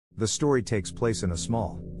The story takes place in a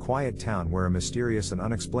small, quiet town where a mysterious and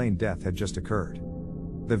unexplained death had just occurred.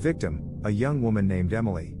 The victim, a young woman named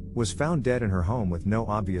Emily, was found dead in her home with no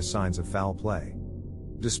obvious signs of foul play.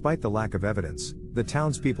 Despite the lack of evidence, the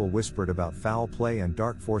townspeople whispered about foul play and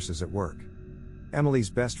dark forces at work.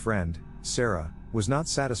 Emily's best friend, Sarah, was not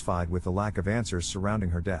satisfied with the lack of answers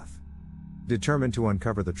surrounding her death. Determined to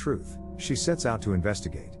uncover the truth, she sets out to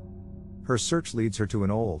investigate. Her search leads her to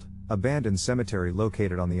an old, abandoned cemetery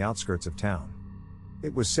located on the outskirts of town.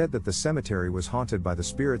 It was said that the cemetery was haunted by the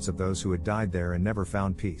spirits of those who had died there and never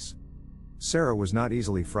found peace. Sarah was not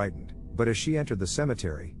easily frightened, but as she entered the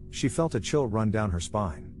cemetery, she felt a chill run down her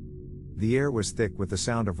spine. The air was thick with the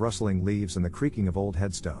sound of rustling leaves and the creaking of old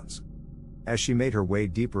headstones. As she made her way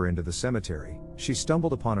deeper into the cemetery, she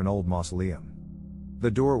stumbled upon an old mausoleum.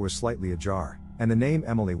 The door was slightly ajar, and the name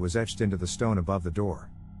Emily was etched into the stone above the door.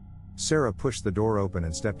 Sarah pushed the door open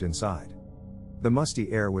and stepped inside. The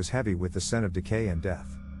musty air was heavy with the scent of decay and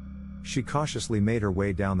death. She cautiously made her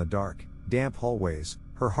way down the dark, damp hallways,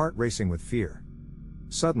 her heart racing with fear.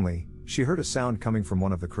 Suddenly, she heard a sound coming from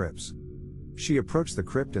one of the crypts. She approached the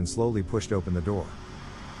crypt and slowly pushed open the door.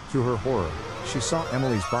 To her horror, she saw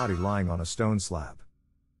Emily's body lying on a stone slab.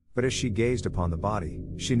 But as she gazed upon the body,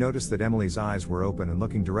 she noticed that Emily's eyes were open and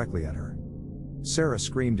looking directly at her. Sarah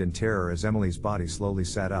screamed in terror as Emily's body slowly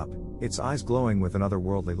sat up, its eyes glowing with an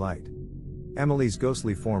otherworldly light. Emily's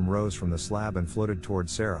ghostly form rose from the slab and floated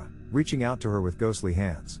towards Sarah, reaching out to her with ghostly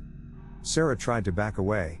hands. Sarah tried to back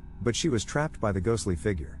away, but she was trapped by the ghostly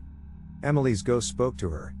figure. Emily's ghost spoke to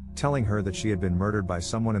her, telling her that she had been murdered by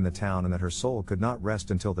someone in the town and that her soul could not rest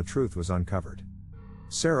until the truth was uncovered.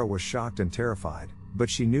 Sarah was shocked and terrified, but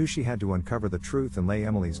she knew she had to uncover the truth and lay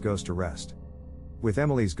Emily's ghost to rest. With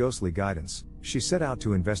Emily's ghostly guidance, she set out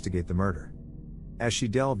to investigate the murder. As she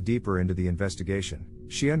delved deeper into the investigation,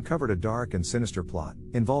 she uncovered a dark and sinister plot,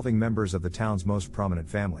 involving members of the town's most prominent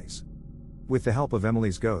families. With the help of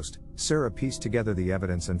Emily's ghost, Sarah pieced together the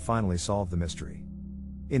evidence and finally solved the mystery.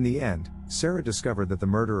 In the end, Sarah discovered that the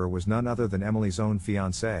murderer was none other than Emily's own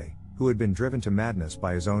fiancé, who had been driven to madness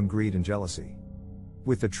by his own greed and jealousy.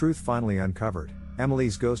 With the truth finally uncovered,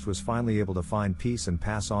 Emily's ghost was finally able to find peace and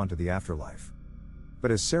pass on to the afterlife. But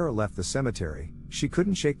as Sarah left the cemetery, she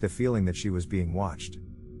couldn't shake the feeling that she was being watched.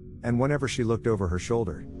 And whenever she looked over her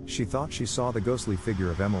shoulder, she thought she saw the ghostly figure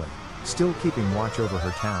of Emily, still keeping watch over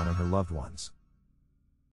her town and her loved ones.